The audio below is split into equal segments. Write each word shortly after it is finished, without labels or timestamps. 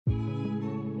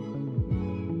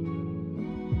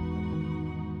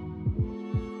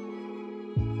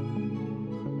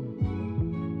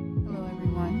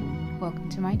welcome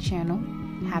to my channel.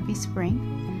 Happy spring.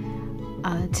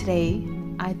 Today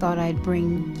I thought I'd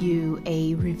bring you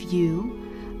a review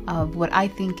of what I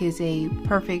think is a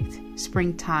perfect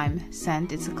springtime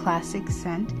scent. It's a classic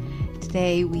scent.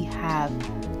 Today we have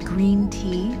Green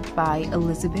Tea by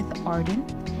Elizabeth Arden.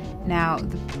 Now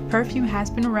the perfume has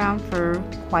been around for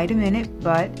quite a minute,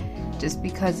 but just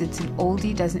because it's an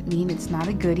oldie doesn't mean it's not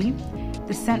a goodie.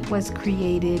 The scent was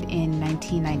created in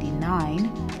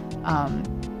 1999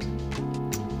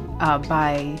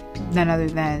 by none other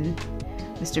than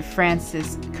Mr.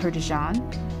 Francis Kurkdjian,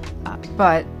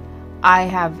 but I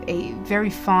have a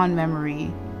very fond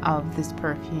memory of this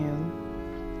perfume.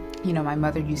 You know, my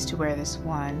mother used to wear this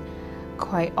one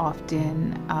quite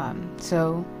often,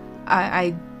 so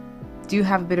I do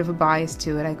have a bit of a bias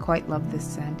to it. I quite love this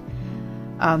scent.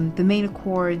 The main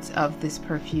accords of this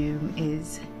perfume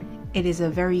is it is a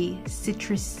very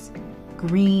citrus,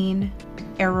 green,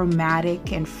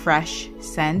 aromatic, and fresh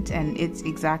scent, and it's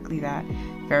exactly that.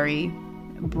 Very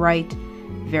bright,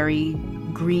 very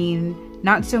green,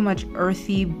 not so much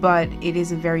earthy, but it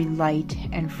is a very light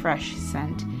and fresh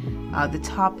scent. The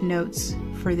top notes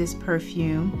for this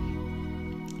perfume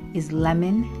is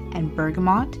lemon and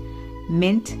bergamot,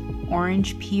 mint,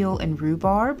 orange peel, and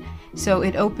rhubarb. So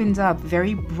it opens up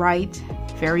very bright,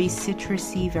 very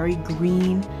citrusy, very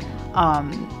green,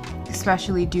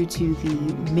 especially due to the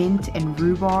mint and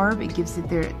rhubarb. It gives it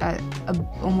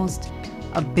almost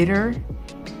a bitter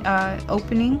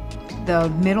opening. The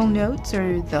middle notes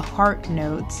are the heart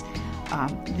notes,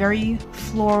 very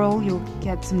floral. You'll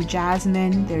get some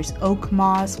jasmine. There's oak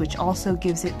moss, which also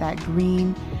gives it that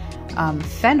green.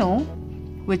 Fennel,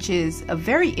 which is a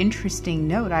very interesting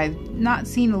note. I've not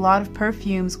seen a lot of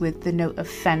perfumes with the note of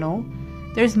fennel.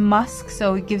 There's musk,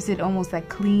 so it gives it almost that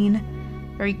clean,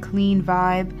 very clean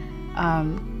vibe.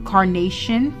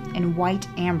 Carnation and white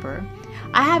amber.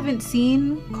 I haven't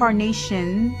seen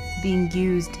carnation being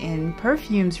used in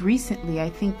perfumes recently. I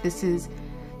think this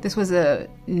was a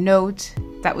note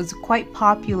that was quite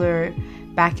popular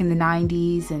back in the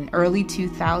 90s and early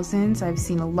 2000s. I've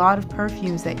seen a lot of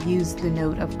perfumes that use the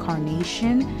note of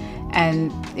carnation,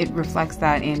 and it reflects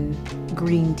that in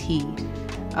green tea.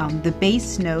 The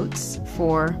base notes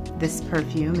for this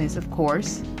perfume is, of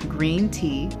course, green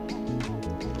tea.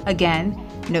 Again,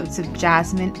 notes of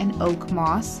jasmine and oak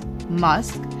moss,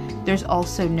 musk. There's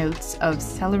also notes of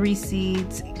celery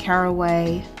seeds,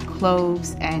 caraway,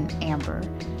 cloves, and amber.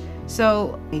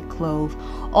 So, a clove.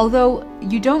 Although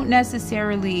you don't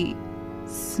necessarily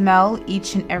smell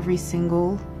each and every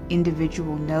single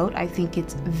individual note, I think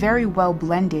it's very well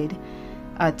blended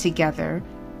together.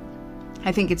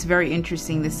 I think it's very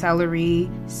interesting. The celery,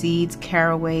 seeds,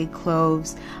 caraway,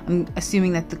 cloves. I'm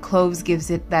assuming that the cloves gives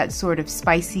it that sort of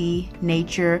spicy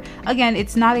nature. Again,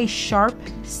 it's not a sharp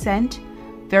scent,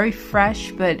 very fresh,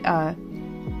 but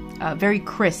very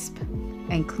crisp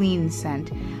and clean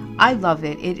scent. I love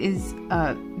it. It is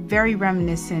very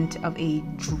reminiscent of a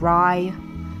dry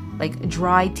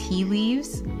tea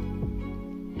leaves.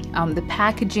 The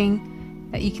packaging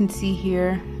that you can see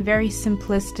here, very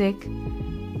simplistic.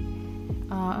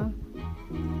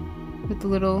 With the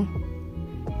little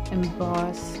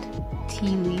embossed tea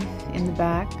leaf in the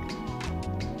back.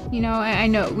 You know, I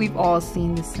know we've all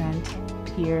seen the scent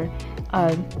here.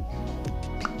 I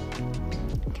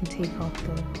can take off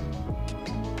the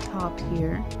top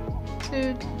here.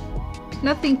 So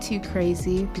nothing too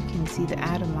crazy. You can see the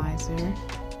atomizer.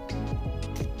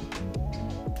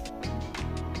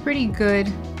 Pretty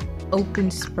good open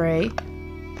spray.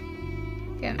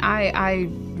 And I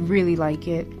really like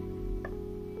it.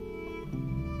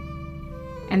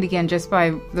 And again, just by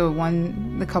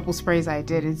the couple sprays I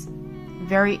did, it's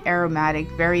very aromatic,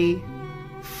 very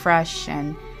fresh,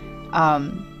 and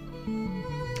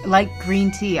like green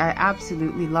tea. I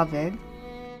absolutely love it.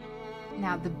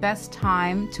 Now, the best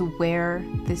time to wear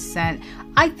this scent,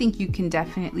 I think you can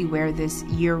definitely wear this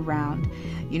year-round.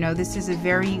 You know, this is a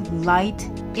very light,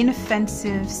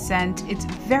 inoffensive scent. It's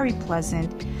very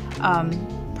pleasant.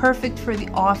 Perfect for the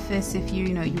office if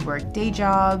you work day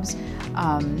jobs.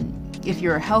 If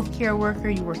you're a healthcare worker,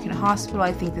 you work in a hospital,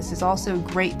 I think this is also a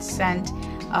great scent.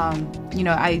 You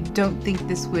know, I don't think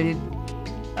this would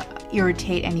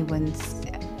irritate anyone's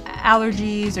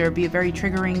allergies or be a very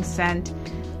triggering scent.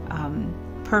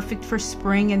 Perfect for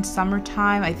spring and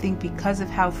summertime. I think because of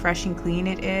how fresh and clean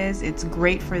it is, it's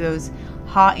great for those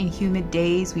hot and humid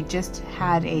days. We just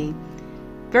had a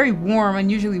very warm,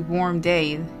 unusually warm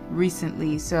day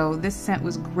recently, so this scent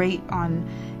was great on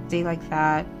a day like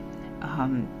that.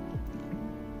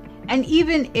 And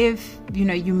even if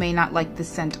you may not like the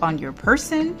scent on your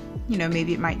person, you know,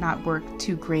 maybe it might not work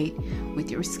too great with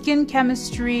your skin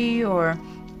chemistry or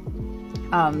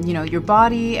you know, your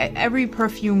body. Every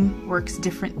perfume works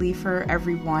differently for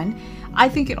everyone. I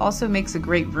think it also makes a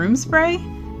great room spray.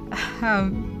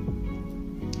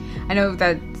 I know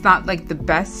that's not like the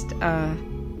best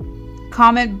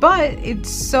comment, but it's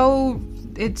so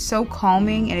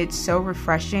calming and it's so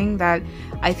refreshing that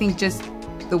I think just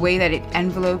the way that it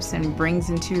envelopes and brings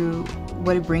into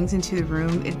what it brings into the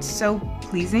room, it's so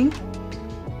pleasing.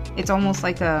 It's almost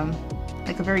like a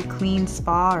very clean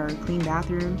spa or clean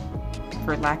bathroom,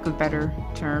 for lack of better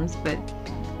terms. But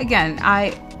again,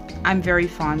 I'm very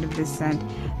fond of this scent.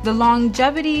 The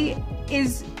longevity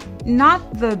is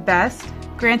not the best.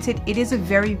 Granted, it is a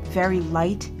very, very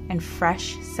light and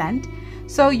fresh scent,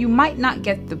 so you might not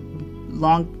get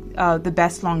the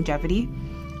best longevity.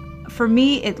 For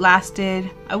me, it lasted,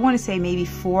 I want to say maybe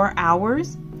 4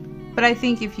 hours, but I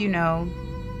think if you know,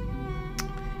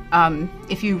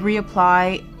 if you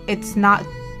reapply, it's not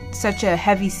such a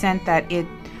heavy scent that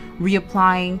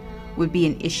reapplying would be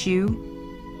an issue.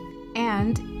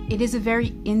 And it is a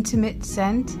very intimate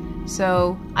scent,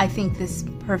 so I think this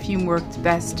perfume worked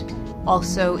best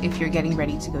also if you're getting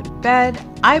ready to go to bed.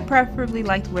 I preferably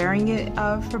liked wearing it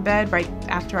for bed right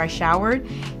after I showered.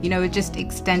 You know, it just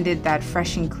extended that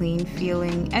fresh and clean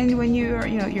feeling. And when you're,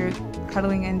 you know, you're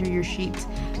cuddling under your sheets,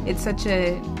 it's such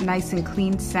a nice and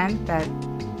clean scent that,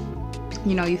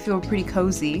 you know, you feel pretty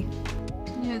cozy.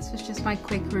 Yeah, this was just my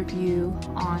quick review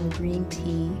on Green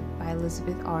Tea by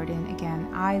Elizabeth Arden. Again,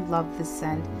 I love this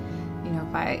scent. You know,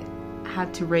 if I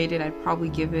had to rate it, I'd probably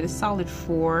give it a solid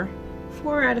 4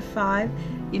 out of 5.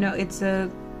 You know, it's a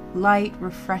light,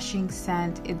 refreshing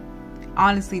scent. It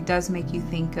honestly does make you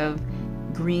think of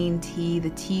green tea, the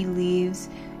tea leaves,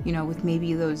 you know, with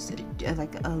maybe those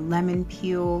like a lemon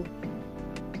peel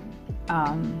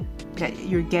that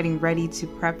you're getting ready to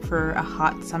prep for a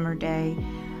hot summer day.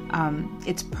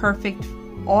 It's perfect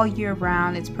all year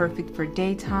round. It's perfect for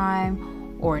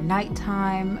daytime or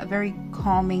nighttime. A very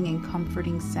calming and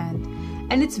comforting scent.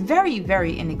 And it's very,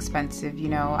 very inexpensive, you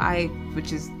know,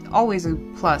 which is always a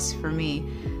plus for me.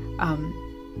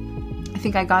 I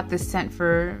think I got this scent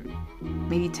for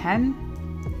maybe $10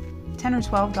 or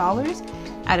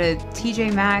 $12 at a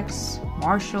TJ Maxx,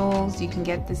 Marshalls. You can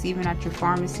get this even at your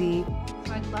pharmacy.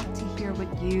 So I'd love to hear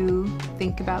what you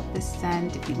think about this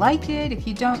scent. If you like it, if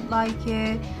you don't like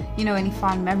it, you know, any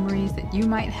fond memories that you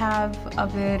might have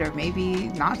of it, or maybe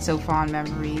not so fond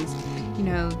memories. You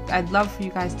know, I'd love for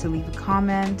you guys to leave a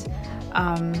comment.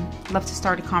 Love to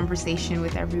start a conversation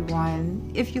with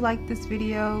everyone. If you like this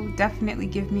video, definitely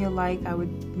give me a like. I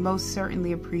would most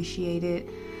certainly appreciate it.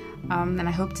 And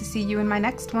I hope to see you in my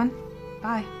next one.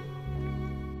 Bye.